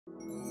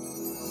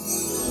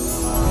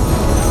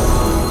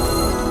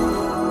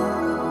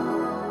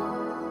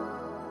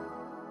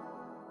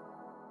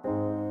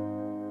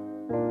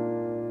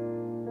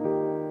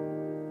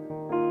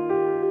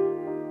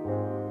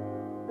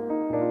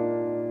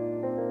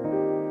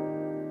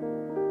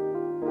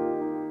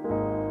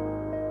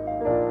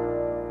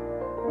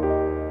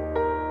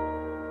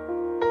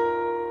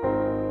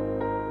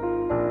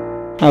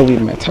How we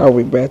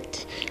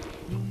met?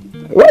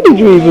 Where did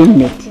you even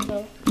meet?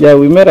 Yeah,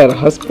 we met at a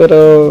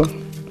hospital.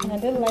 And I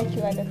didn't like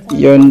you at the time.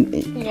 You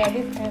are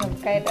this kind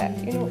of guy that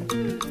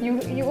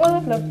you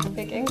always love to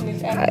speak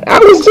English. I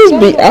was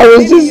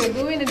just you're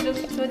doing it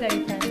just so that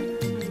you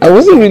can. I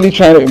wasn't really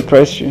trying to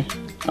impress you.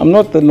 I'm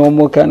not the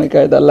normal kind of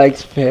guy that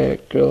likes fair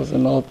girls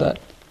and all that.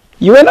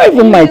 You were not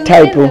even my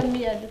type.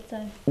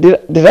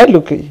 Did I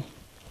look at you?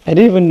 I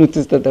didn't even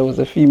notice that there was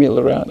a female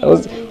around.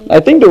 I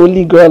think the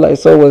only girl I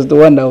saw was the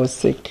one that was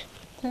sick.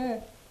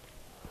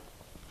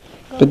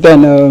 But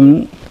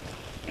then,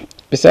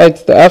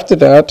 besides after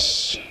that,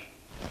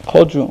 I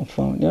called you on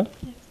phone, yeah?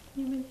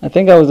 Yes. I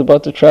think I was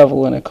about to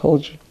travel when I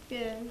called you.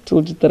 Yeah.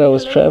 Told you that I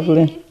was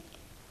traveling. Me.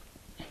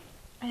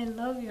 I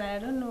love you. I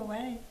don't know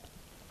why.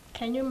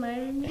 Can you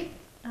marry me?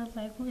 I was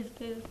like, who is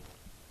this?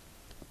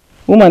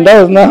 Woman,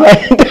 that was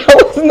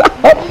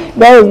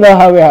not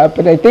how it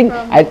happened. I think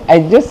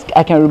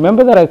I can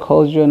remember that I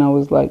called you and I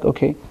was like,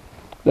 okay,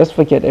 let's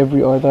forget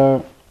every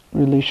other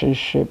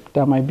relationship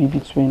that might be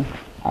between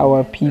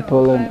our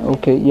people and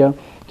okay, yeah.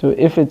 So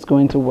if it's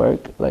going to work,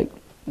 like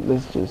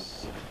let's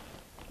just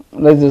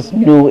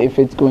know if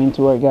it's going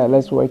to work. Yeah,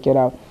 let's work it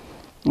out.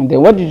 And then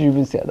what did you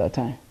even say at that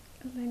time?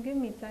 I was like, give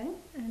me time.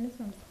 I need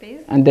some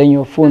space. And then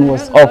your phone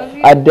was off.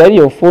 And then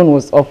your phone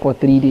was off for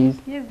 3 days.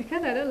 Yes,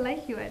 because I don't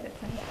like you at that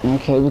time.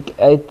 Okay,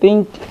 I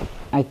think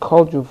I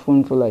called your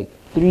phone for like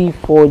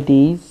 3-4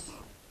 days.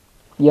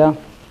 Yeah,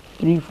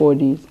 3-4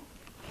 days.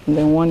 And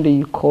then one day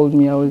you called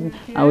me. I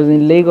was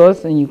in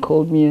Lagos and you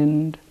called me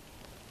and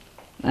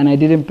I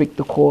didn't pick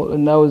the call,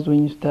 and that was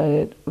when you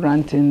started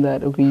ranting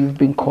that okay, you've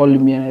been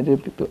calling me and I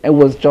didn't pick the. It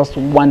was just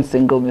one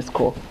single missed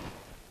call.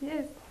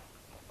 Yes,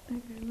 I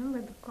can remember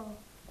the call.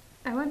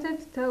 I wanted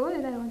to tell. What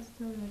did I want to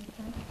tell you at the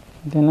time?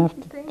 Then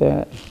after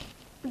that,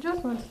 I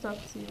just want to talk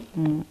to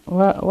you.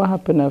 What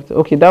happened after?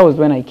 Okay, that was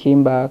when I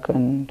came back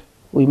and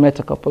we met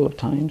a couple of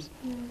times.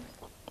 Yes.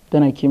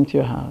 Then I came to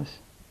your house,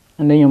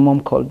 and then your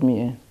mom called me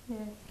in. Yes.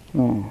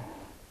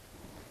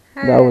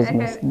 That was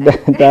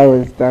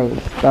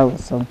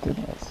something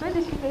else. What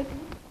did she say?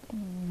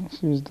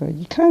 She was like,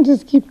 you can't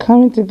just keep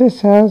coming to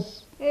this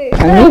house. Hey,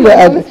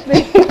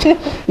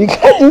 you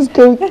can't just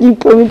keep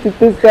coming to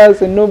this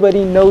house and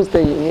nobody knows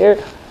that you're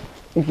here.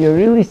 If you're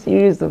really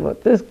serious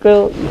about this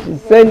girl, you should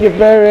send your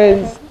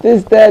parents,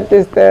 this, that,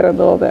 and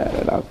all that.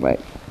 And I was like,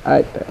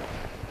 I bet.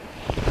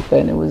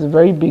 Then it was a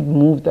very big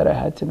move that I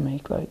had to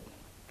make. Like,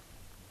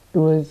 it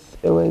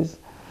was.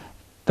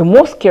 The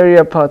most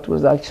scarier part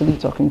was actually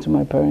talking to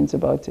my parents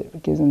about it,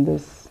 because I'm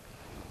this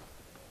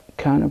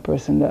kind of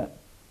person that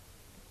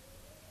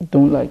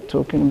don't like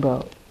talking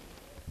about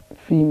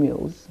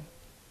females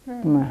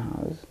in my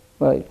house.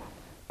 Like,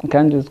 I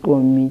can't just go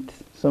and meet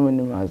someone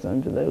in my house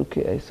and be like,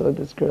 okay, I saw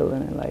this girl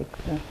and I like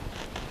her.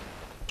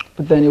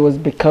 But then it was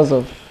because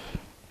of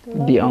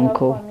the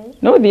uncle.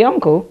 No, the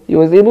uncle. He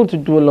was able to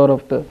do a lot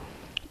of the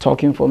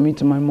talking for me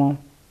to my mom.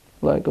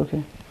 Like,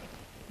 okay,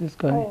 this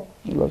guy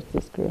loves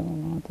this girl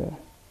and all that.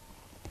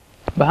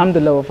 But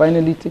alhamdulillah, we're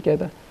finally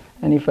together.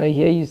 And if I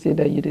hear you say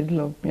that you didn't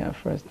love me at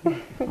first,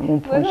 I'm going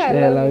to punch the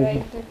hell out of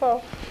you.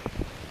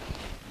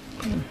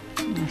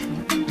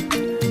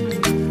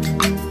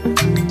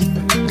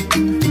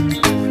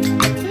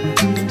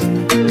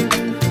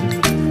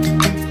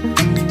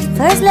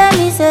 First let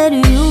me say to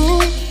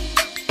you,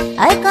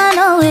 I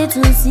cannot wait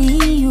to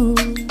see you.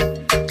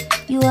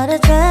 You are the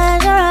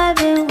treasure I've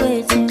been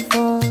waiting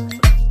for.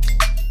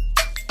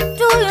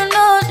 Do you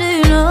know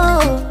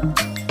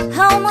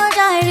how much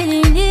I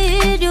really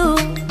need you?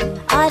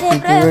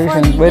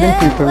 Wedding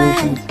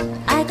preparations.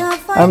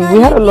 We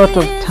had a lot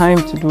of time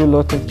to do a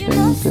lot of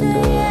things, and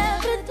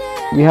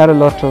we had a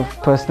lot of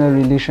personal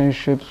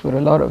relationships with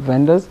a lot of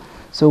vendors,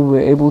 so we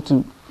were able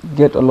to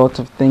get a lot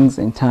of things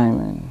in time.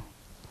 And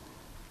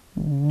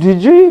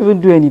did you even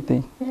do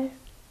anything? Yes.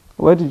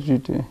 What did you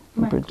do?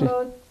 My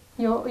clothes,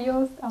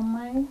 yours and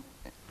mine.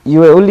 You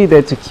were only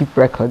there to keep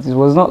records. It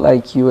was not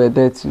like you were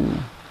there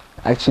to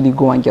actually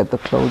go and get the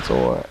clothes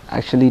or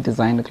actually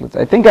design the clothes.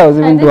 I think I was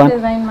even the one.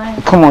 Design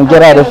mine. Come on,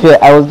 get out of here.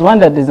 I was the one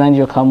that designed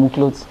your Kamu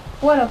clothes.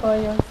 What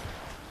about yours?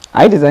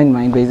 I designed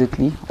mine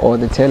basically, or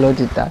the tailor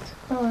did that.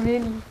 Oh,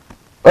 really?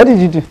 What did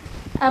you do?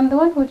 I'm the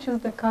one who chose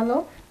the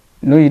color.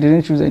 No, you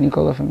didn't choose any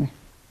color for me.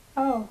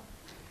 Oh.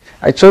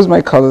 I chose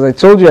my colors. I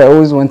told you I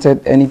always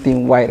wanted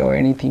anything white or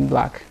anything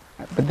black.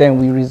 But then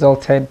we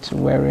resulted to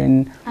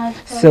wearing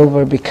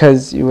silver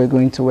because you were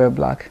going to wear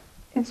black.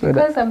 It's so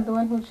because I'm the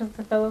one who chose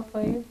the color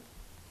for you.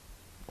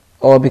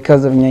 Or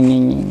because of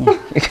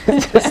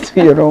just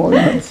your own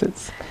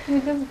nonsense.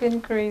 You've just been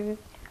crazy.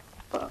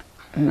 But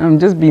I'm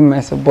just being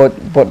myself, but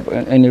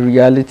in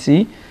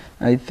reality,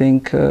 I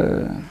think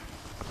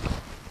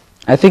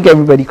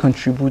everybody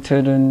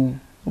contributed and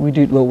we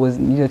did what was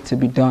needed to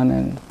be done,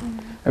 and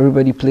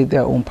everybody played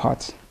their own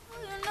part.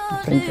 I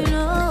think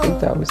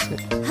that was it.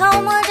 How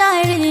much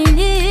I really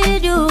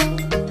need you.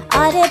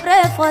 I dey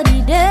pray for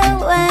the day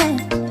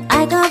when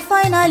I can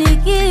finally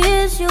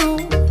kiss you.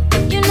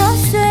 You know,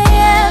 say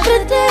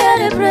every day I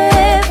dey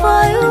pray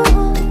for you.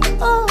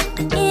 Oh,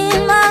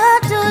 in my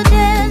heart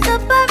today is a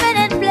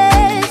permanent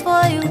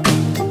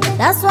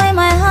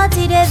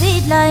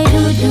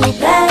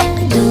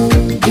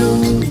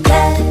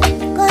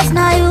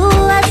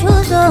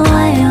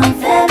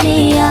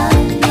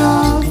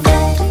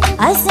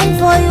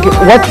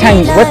What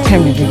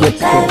time did you get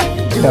scared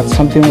that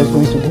something was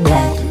going to go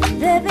wrong?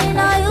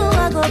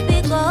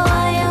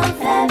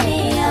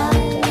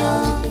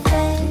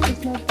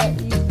 It's not that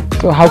easy.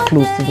 So how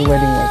close to the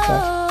wedding was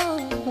that?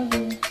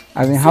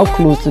 I mean, how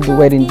close to the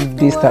wedding did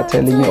they start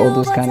telling me all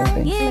those kind of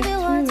things?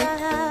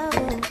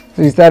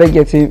 So you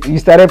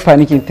started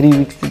panicking 3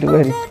 weeks to the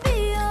wedding.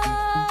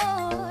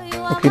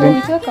 Okay, So then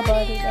we talk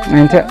about it.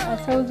 And I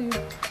told you.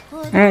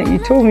 you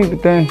told me,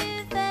 but then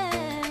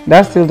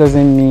that still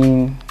doesn't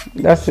mean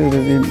you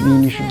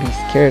should be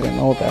scared and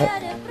all that.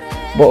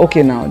 But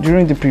okay, now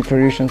during the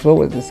preparations, what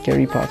was the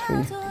scary part for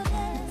you?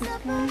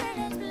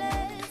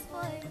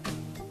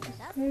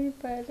 Scary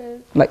part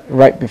is Like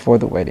right before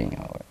the wedding,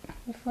 or what?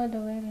 before the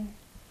wedding.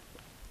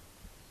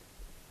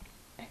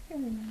 I can't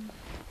remember.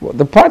 Well,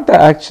 the part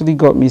that actually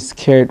got me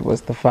scared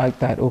was the fact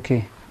that,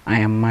 okay, I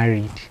am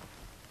married.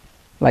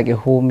 Like a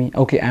whole me,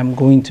 okay, I'm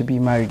going to be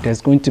married.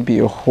 There's going to be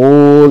a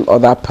whole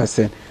other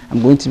person.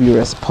 I'm going to be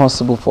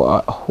responsible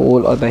for a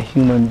whole other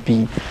human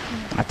being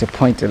at a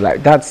point in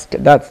life.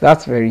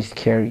 That's very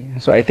scary.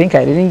 So I think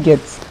I didn't get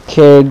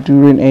scared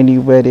during any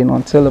wedding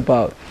until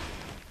about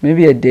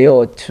maybe a day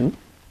or two.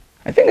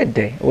 I think a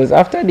day. It was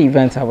after the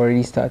events have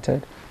already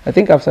started. I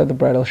think after the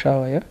bridal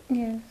shower, yeah?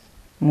 Yes.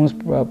 Most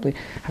probably.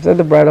 After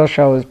the bridal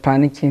shower, I was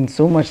panicking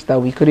so much that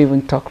we couldn't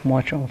even talk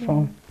much on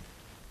phone.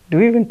 Do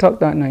we even talk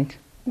that night?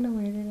 No,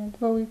 we didn't.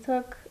 But we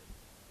talk.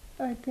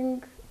 I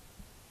think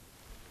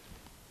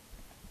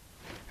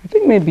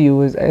Maybe it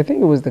was. I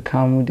think it was the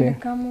Kamu the day.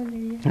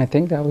 Kamuli. I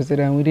think that was it,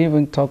 and we didn't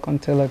even talk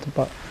until at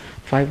about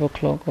 5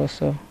 o'clock or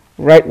so.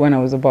 Right when I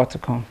was about to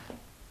come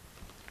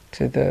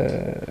to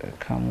the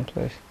Kamu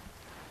place.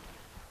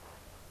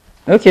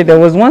 Okay, there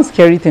was one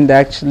scary thing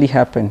that actually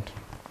happened.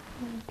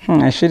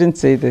 I shouldn't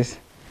say this,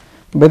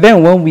 but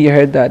then when we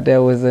heard that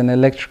there was an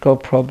electrical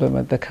problem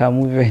at the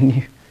Kamu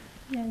venue,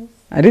 Yes.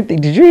 I didn't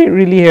think. Did you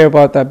really hear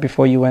about that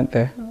before you went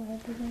there? No, I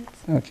didn't.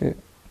 Okay,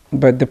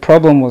 but the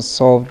problem was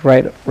solved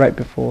right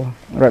before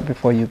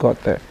you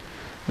got there.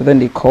 But then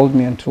they called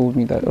me and told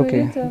me that But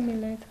okay. you tell me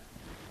later.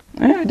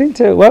 I didn't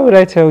tell. Why would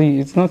I tell you?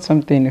 It's not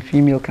something a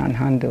female can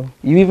handle.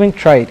 You even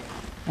tried,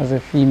 as a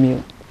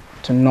female,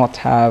 to not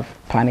have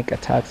panic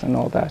attacks and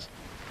all that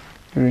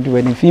during the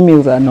wedding.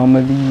 Females are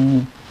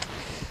normally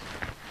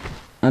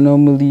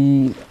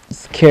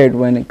scared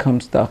when it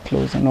comes that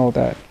close and all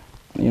that.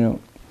 You know,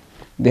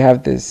 they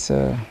have this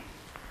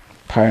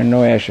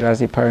paranoia, should I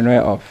say,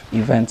 paranoia of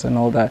events and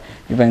all that.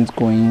 Events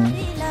going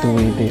the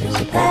way they're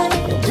supposed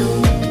to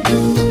go.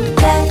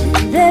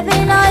 Baby,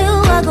 now you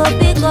are go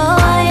big,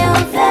 I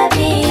am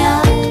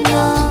Fabian,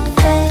 your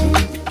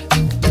face.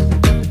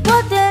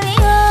 What there we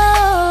go.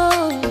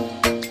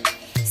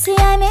 See,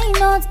 I may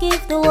not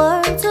give the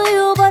world to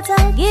you, but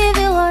I'll give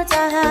you what I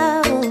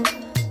have.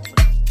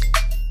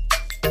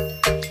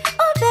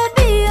 Oh,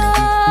 baby,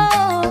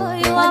 oh,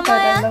 you are my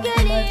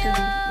angel.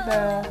 The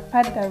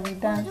part that we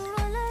dance.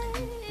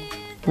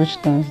 Which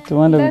dance? The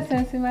one that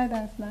That's Sensima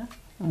dance now.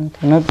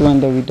 okay, not the one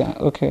that we dance.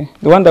 Okay,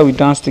 the one that we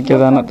danced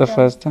together, not the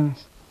first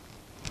dance.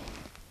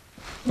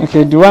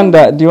 Okay, the one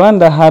that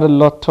had a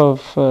lot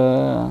of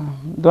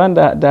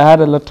that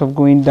had a lot of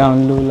going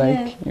down low,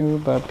 like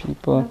Yoruba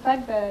people. The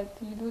fact that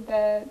you do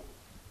that.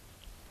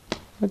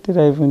 What did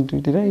I even do?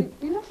 You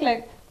look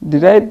like.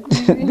 Did I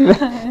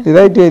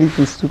do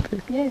anything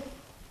stupid? Yes.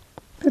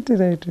 What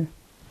did I do?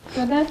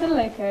 You're dancing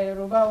like a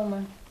Yoruba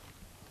woman.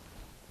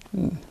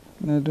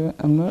 No,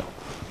 I'm not.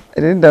 I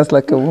didn't dance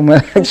like a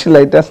woman.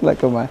 Actually, I danced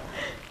like a man.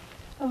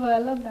 Oh, but I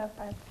love that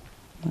part.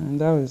 And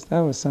that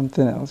was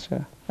something else.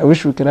 Yeah. I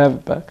wish we could have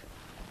it back.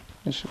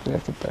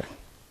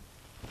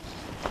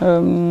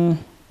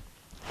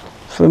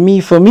 For me,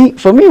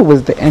 it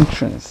was the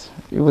entrance.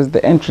 It was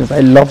the entrance. I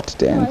loved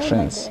the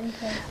entrance.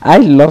 I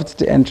loved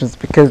the entrance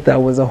because there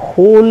was a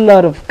whole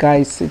lot of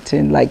guys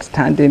sitting, like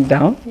standing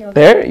down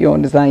there. You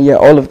understand? Yeah,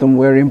 all of them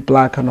wearing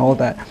black and all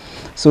that.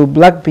 So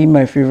black being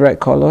my favorite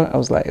color, I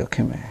was like,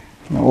 okay, man,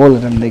 all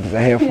of them niggas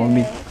are here for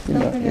me.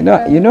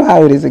 You know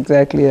how it is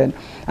exactly, and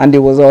they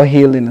was all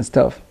hailing and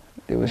stuff.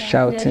 They was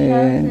shouting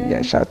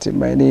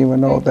my name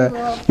and all that.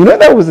 You know,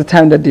 that was the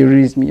time that they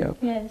raised me up.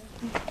 Yes.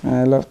 And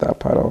I love that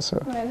part also.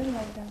 Oh, I didn't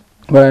like that.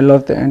 But I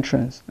love the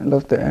entrance.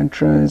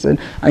 And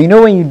you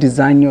know when you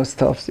design your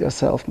stuff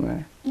yourself,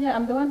 man. Yeah,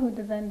 I'm the one who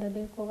designed the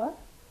decor.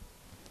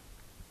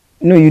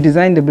 No, you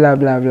designed the blah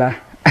blah blah.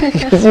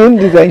 Because you didn't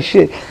design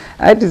shit.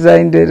 I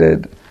designed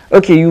it.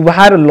 Okay, you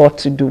had a lot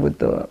to do with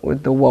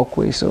the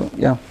walkway. So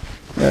yeah,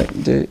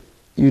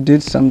 you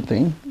did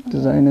something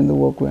designing the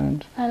walkway.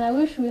 And I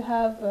wish we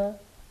have a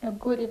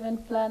good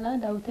event planner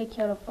that will take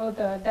care of all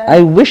the.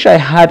 I wish I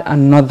had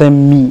another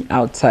me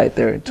outside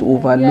there to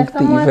overlook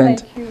the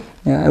event. Like you.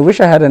 Yeah, I wish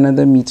I had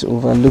another me to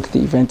overlook the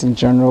event in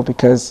general,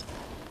 because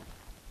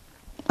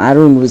I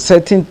don't know,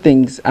 certain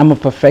things. I'm a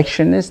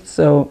perfectionist,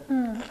 so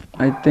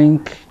I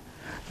think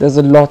there's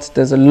a lot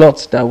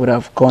that would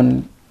have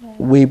gone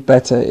way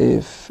better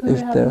if we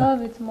would have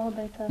loved it more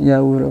better.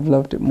 Yeah, we would have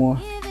loved it more.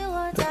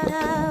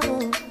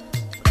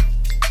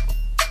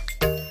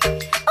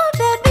 Oh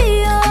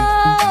baby,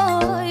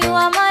 oh, you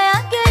are my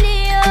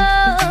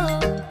angel.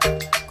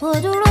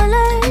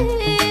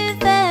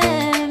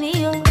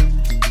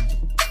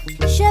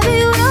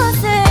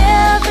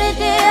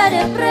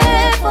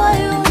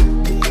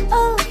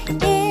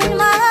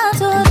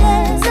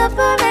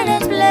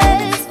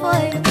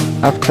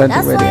 After the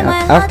That's wedding. why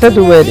my After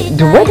the heart wedding. is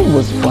The wedding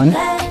was in fun.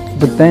 bed.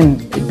 But then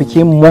it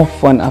became more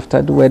fun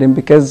after the wedding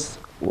because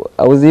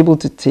I was able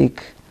to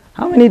take.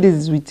 How many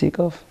days did we take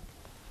off?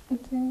 I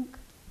think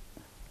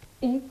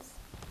 8.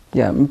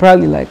 Yeah,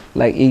 probably like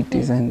 8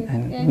 days, and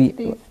 8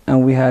 days.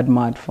 we had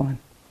mad fun.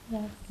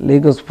 Yes.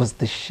 Lagos was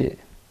the shit.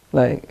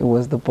 Like it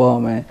was the ball,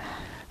 man.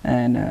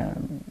 And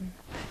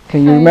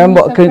can you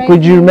remember?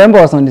 Could you remember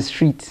us on the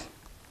street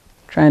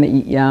trying to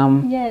eat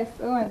yam Yes.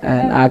 Oh my God.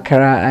 and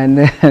akara, and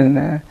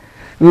then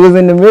we was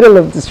in the middle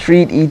of the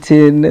street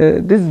eating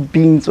these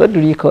beans. What do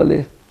you call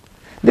it?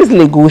 These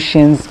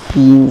Lagosians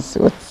beans.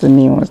 What's the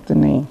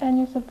name? And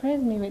you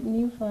surprised me with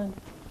new phone.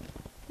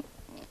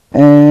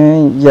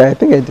 Yeah, I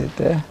think I did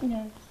that.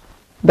 Yes.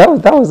 That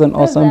was an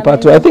That's awesome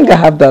part too. I think I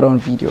have that on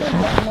video.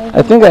 Amazing.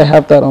 I think I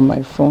have that on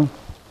my phone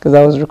because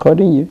I was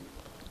recording you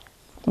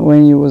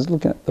when you was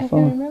looking at the I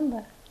phone. can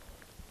remember.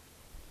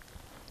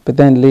 But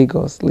then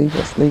Lagos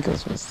was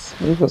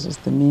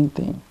the main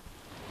thing.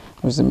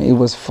 It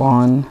was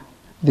fun,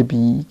 the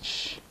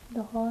beach,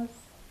 The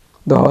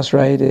the horse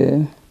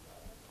riding,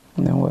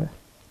 and then what?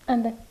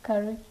 and the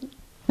karaoke.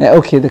 Yeah,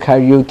 okay, the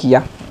karaoke.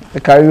 Yeah,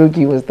 the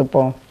karaoke was the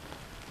bomb.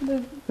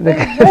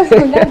 That's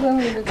when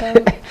we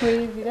become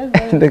crazy.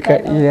 That's when we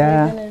start our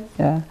craziness.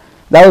 Yeah.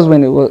 That was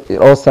when it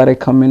all started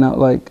coming out.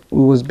 Like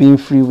we was being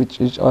free with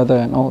each other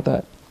and all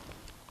that.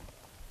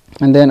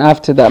 And then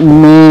after that,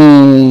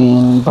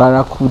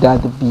 Barracuda,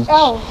 the beach.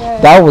 Oh,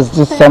 God. That was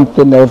just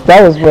something else.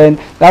 That was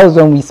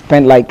when we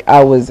spent like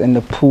hours in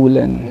the pool We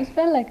and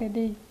spent like a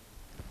day.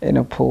 in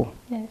a pool,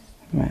 Yes.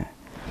 man.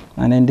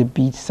 And then the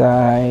beach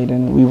side,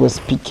 and we were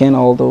speaking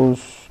all those.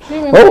 Do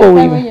you remember What were the we?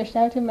 time when you're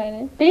shouting my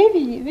name?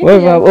 Baby!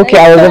 Okay,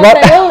 I was about.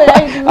 What would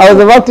I do? I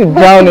was about to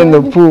drown in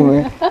the pool,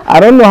 man. I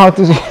don't know how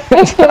to.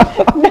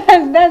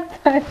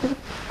 That time.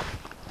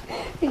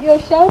 You're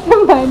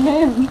shouting my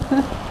name.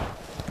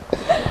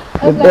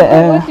 I was But like,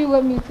 the, what do you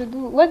want me to do?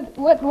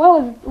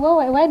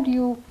 Why do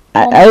you...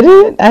 I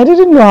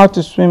didn't know how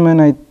to swim,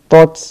 and I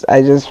thought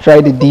I just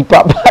tried the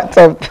deeper part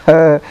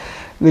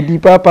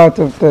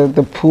of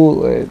the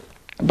pool,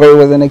 but it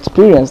was an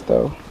experience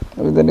though.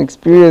 It was an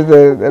experience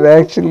that I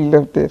actually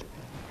loved it,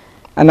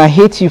 and I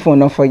hate you for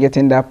not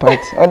forgetting that part.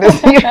 On a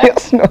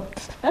serious note,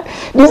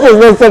 this is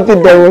not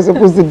something that we're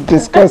supposed to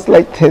discuss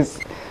like this.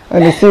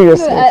 On a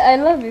serious note, I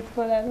love it,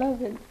 but I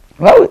love it.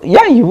 well,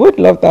 yeah, you would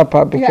love that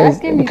part because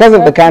asking me of the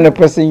to kind of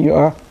person you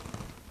are.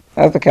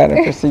 That's the kind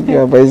of person you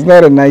are, but it's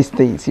not a nice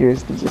thing.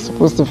 Seriously, you're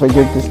supposed to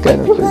forget this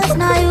kind of thing. Because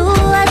now you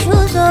are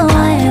true, so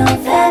I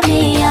don't fair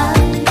me, I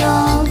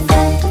don't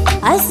fair.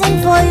 I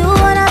sing for you,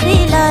 wanna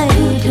be like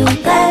you do,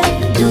 care,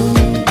 do,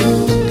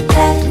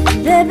 care.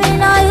 Baby,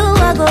 now you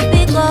are go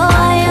big,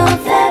 I don't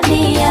fair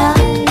me, I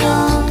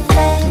don't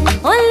fair.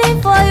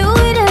 Only for you,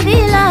 it'll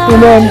be like.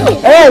 And then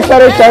I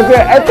started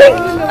shouting.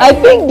 I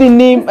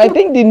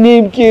think the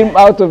name came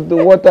out of the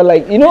water,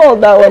 like you know all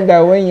that one that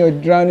when you're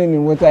drowning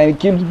in water and it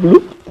keeps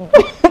bloop.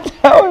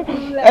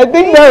 I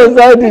think that was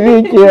how the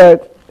name came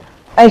out.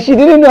 And she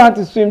didn't know how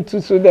to swim too,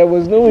 so there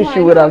was no way she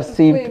would have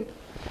saved.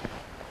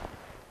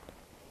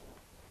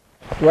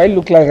 Do I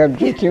look like I'm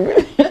joking?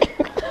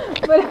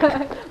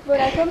 But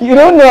I come You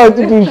don't know how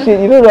to do shit.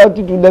 You don't know how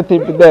to do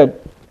nothing. But then,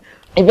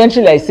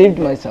 eventually, I saved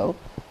myself.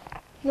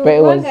 No,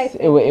 But one guy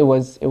saved me. it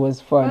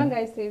was fun. One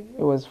guy saved It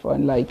me. was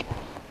fun. Like,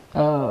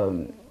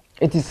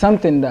 it is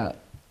something that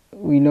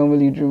we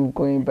normally dream of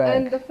going back.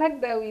 And the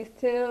fact that we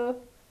still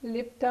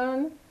lived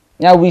on.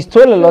 Yeah, we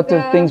stole a lot Sugar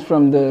of things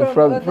from the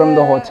from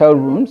the hotel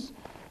rooms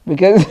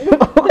because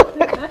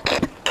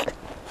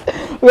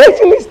we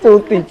actually stole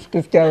things.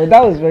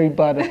 That was very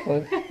bad of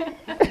us.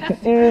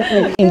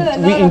 Seriously,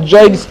 we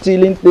enjoyed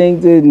stealing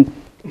things and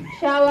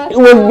Shower. it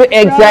was cups,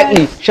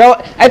 exactly brush.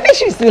 shower. I think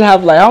she still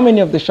have like how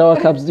many of the shower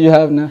caps do you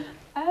have now?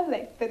 I have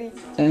like 3.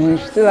 And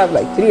she still have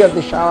like 3 of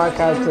the shower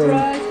caps. And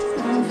Brush.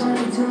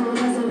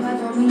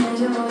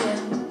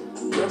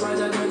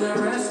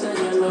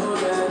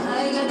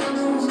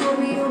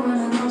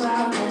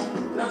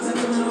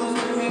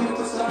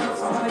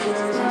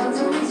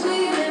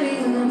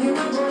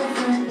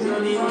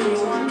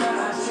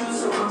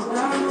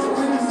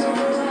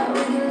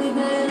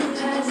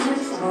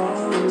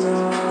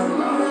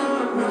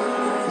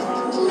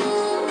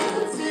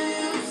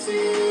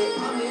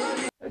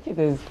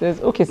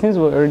 okay, since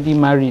we're already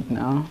married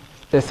now,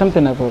 there's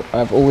something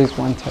I've always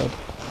wanted.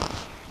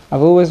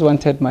 I've always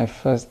wanted my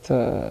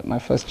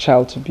first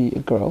child to be a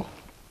girl.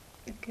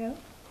 A girl?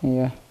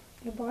 Yeah.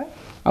 A boy?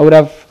 I would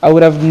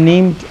have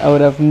named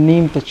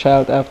the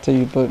child after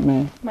you, but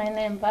man, My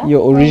name, ba?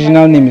 your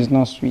original name is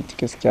not sweet,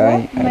 because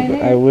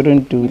I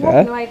wouldn't do You that.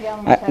 have no idea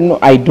how much I No, love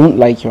I don't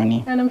like your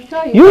name. And I'm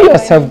sure You know my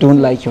yourself name don't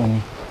too. like your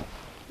name.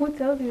 Who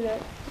tells you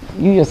that?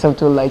 You yourself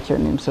don't like your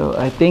name, so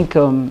I think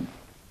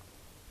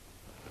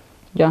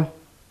yeah,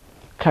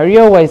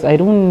 career-wise, I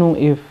don't know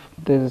if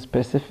there's a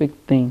specific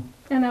thing.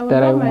 And I would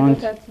That I want my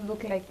want. daughter to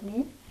look like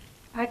me,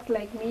 act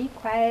like me,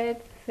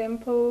 quiet,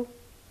 simple.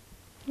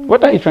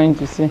 What are you trying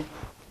to say?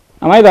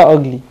 Am I that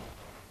ugly?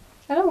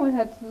 I don't want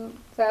her to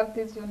have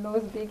this your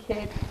nose, big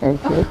head. Okay.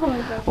 I don't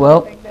want her to Well,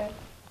 look like that.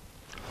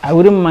 I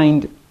wouldn't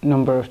mind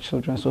number of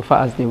children so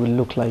far as they would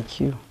look like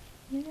you.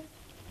 Yeah.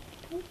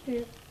 Thank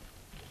you.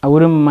 I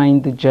wouldn't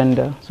mind the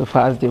gender so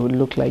far as they would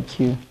look like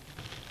you.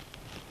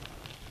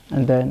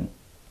 And then,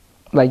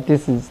 like,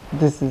 this is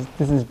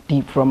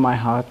deep from my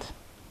heart.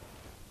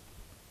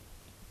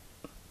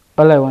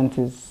 All I want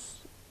is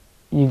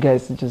you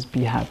guys to just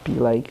be happy.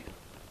 Like,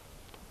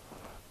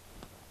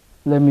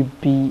 let me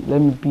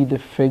be the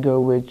figure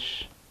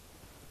which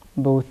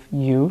both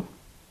you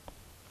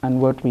and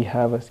what we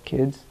have as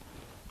kids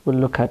will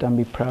look at and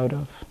be proud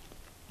of.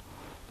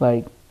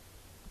 Like,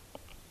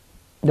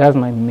 that's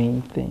my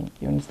main thing.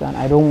 You understand?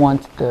 I don't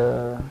want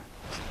the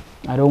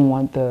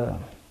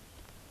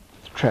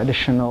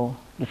traditional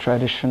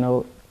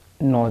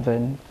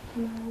northern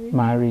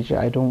marriage.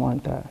 I don't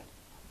want that.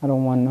 I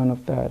don't want none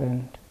of that.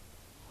 And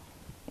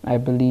I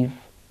believe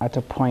at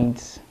a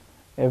point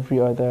every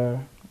other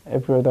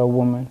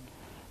woman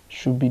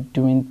should be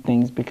doing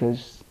things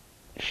because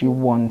she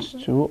wants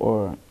to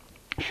or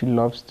she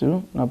loves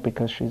to, not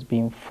because she's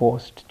being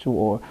forced to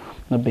or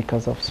not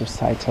because of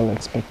societal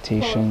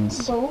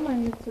expectations. But a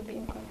woman needs to be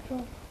in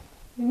control.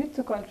 You need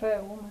to control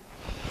a woman.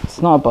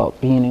 It's not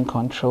about being in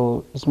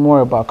control. It's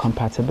more about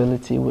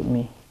compatibility with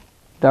me.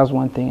 That's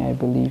one thing I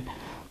believe.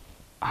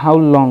 How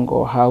long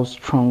or how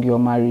strong your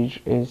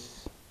marriage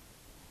is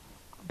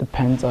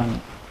depends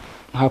on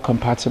how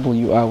compatible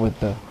you are with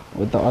the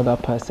other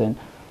person.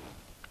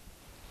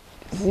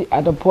 See,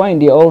 at a point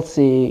they all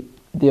say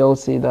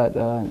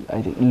that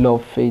I think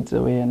love fades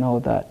away and all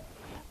that.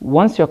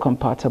 Once you're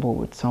compatible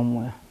with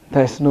someone,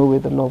 there's no way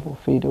the love will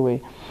fade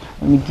away.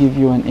 Let me give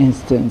you an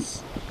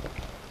instance.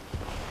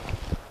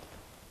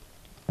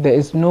 There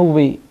is no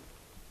way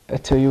a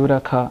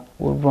Toyota car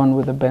will run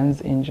with a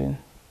Benz engine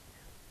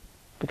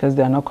because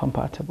they are not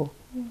compatible.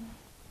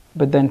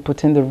 But then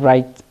put in the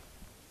right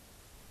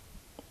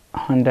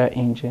Honda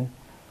engine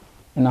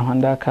in a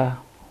Honda car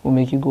will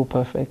make you go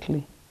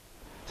perfectly.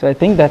 So I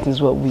think that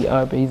is what we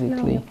are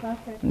basically. No,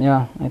 perfect.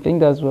 Yeah, I think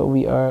that's what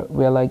we are.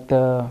 We're like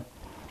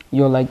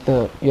you're like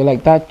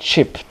that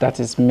chip that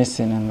is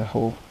missing in the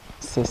whole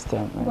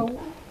system.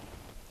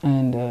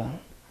 And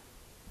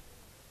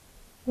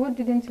what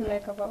didn't you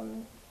like about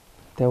me?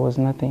 There was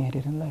nothing I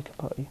didn't like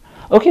about you.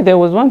 Okay, there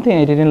was one thing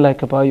I didn't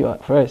like about you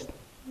at first.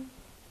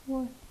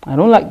 What? I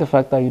don't like the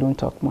fact that you don't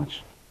talk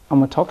much.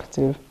 I'm a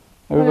talkative.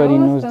 Everybody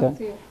knows that.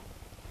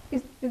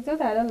 It's just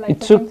that I don't like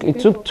It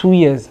took 2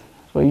 years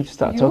for you to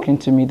start talking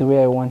to me the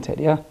way I wanted,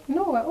 yeah?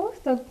 No, I always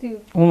talk to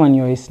you. Woman,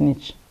 you're a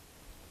snitch.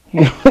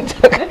 You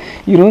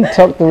don't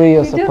talk the way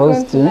you're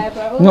supposed to.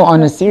 No,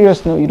 on a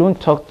serious note, you don't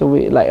talk the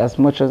way, like, as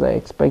much as I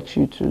expect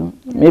you to.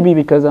 Maybe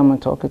because I'm a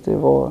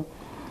talkative or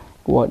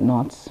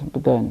whatnot,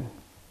 but then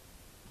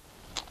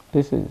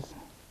this is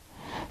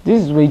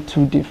way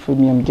too deep for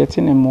me. I'm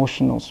getting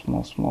emotional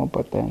small,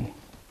 but then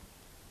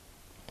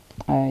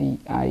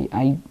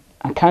I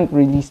can't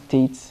really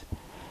state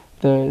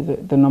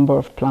the number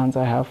of plans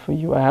I have for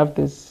you. I have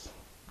this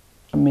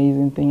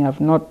amazing thing.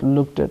 I've not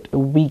looked at a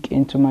week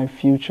into my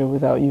future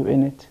without you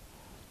in it.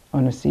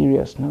 On a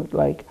serious note,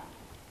 like,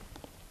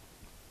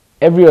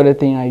 every other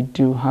thing I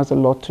do has a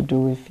lot to do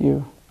with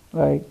you.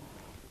 Like,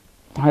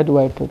 how do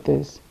I put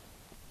this?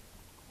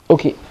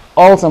 Okay,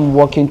 all I'm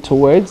working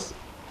towards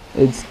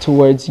is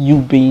towards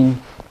you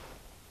being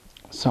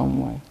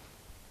somewhere.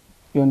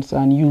 You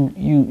understand?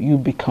 You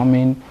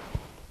becoming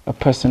a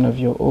person of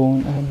your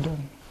own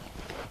and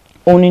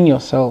owning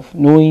yourself,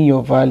 knowing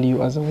your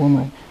value as a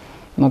woman,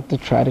 not the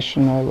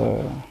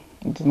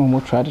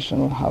normal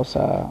traditional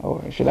Hausa,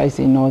 or should I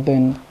say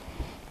northern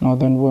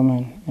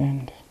woman.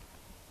 And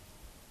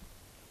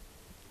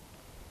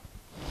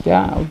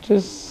yeah,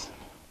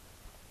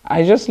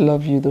 I just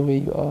love you the way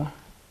you are.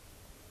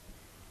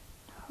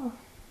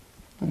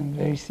 And I'm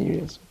very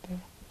serious with that.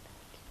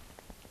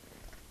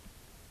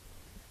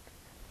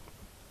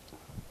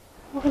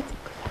 What?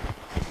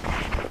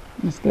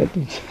 It's that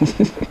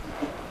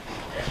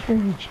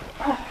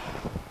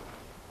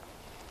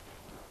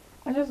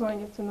I just want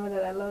you to know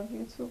that I love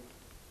you too.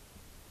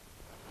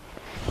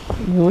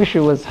 You wish it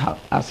was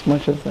as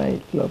much as I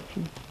love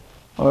you,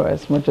 or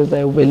as much as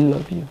I will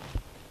love you,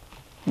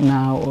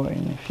 now or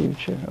in the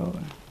future, or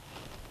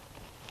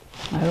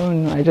I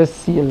don't know. I just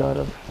see a lot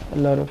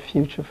of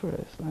future for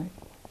us. Like,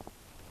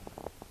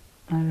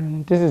 I don't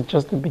know. This is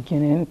just the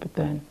beginning, but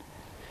then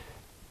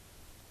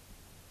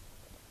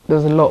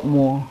there's a lot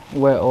more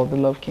where all the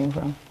love came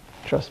from.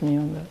 Trust me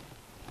on that.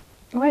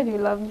 Why do you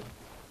love me?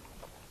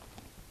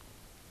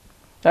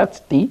 That's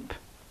deep.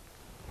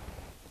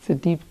 It's a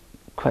deep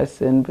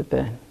question, but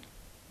then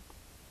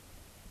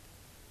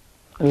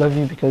I love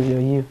you because you're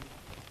you.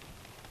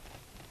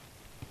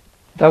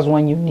 That's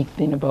one unique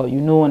thing about you.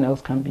 No one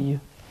else can be you.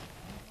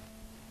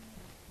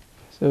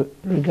 So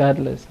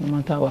regardless, no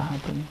matter what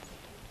happens,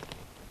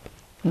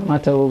 no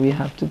matter what we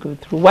have to go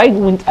through, why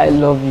wouldn't I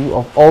love you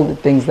of all the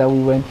things that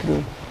we went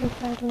through?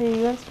 Exactly,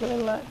 you went through a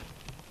lot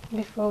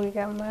before we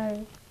got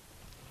married.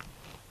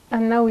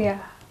 And now we are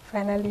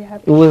finally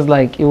happy. It was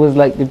like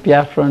the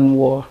Biafran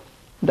war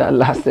that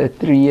lasted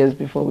 3 years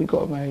before we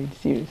got married,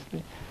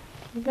 seriously.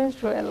 We went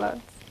through a lot.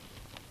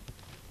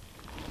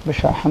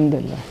 But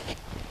alhamdulillah.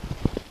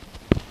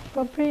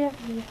 But prayer,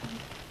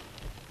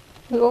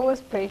 we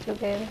always pray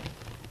together.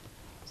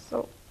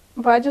 So,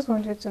 but I just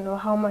wanted to know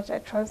how much I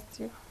trust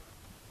you.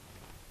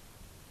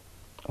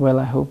 Well,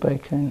 I hope I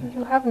can.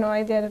 You have no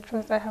idea the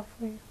trust I have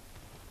for you.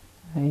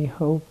 I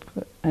hope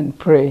and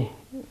pray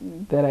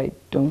that I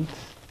don't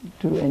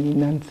do any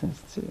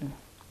nonsense to you.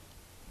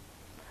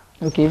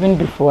 Okay, even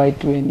before I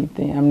do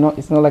anything,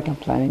 it's not like I'm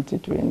planning to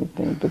do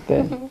anything, but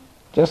then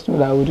just know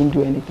that I wouldn't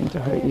do anything to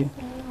hurt you.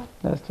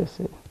 That's just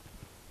it.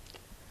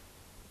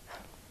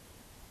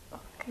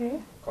 Okay.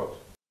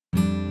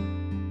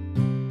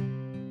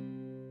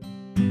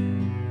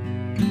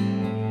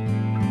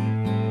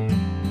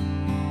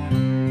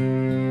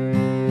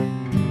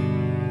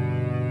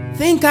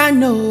 Think I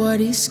know what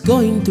is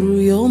going through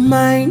your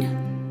mind.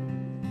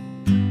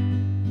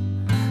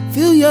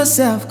 Feel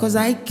yourself, cause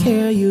I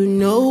care, you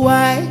know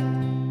why.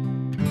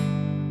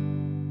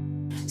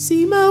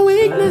 See my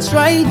weakness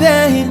right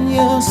there in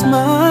your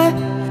smile.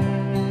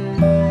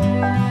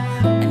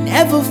 I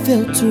never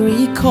fail to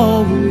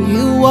recall who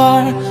you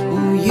are,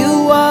 who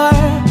you are.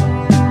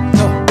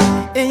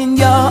 In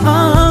your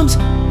arms,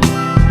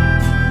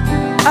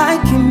 I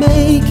can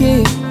make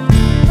it.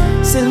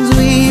 Since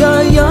we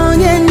are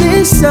young and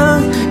this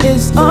song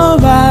is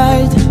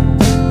alright.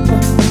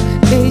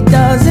 It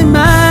doesn't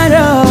matter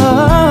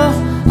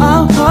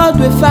how hard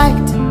we fight.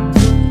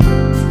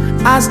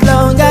 As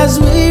long as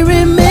we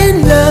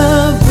remain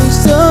love, we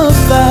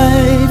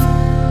survive.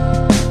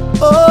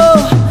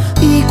 Oh,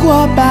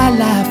 equal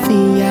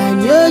balafia,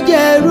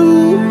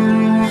 nyojeru.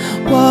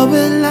 What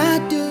will I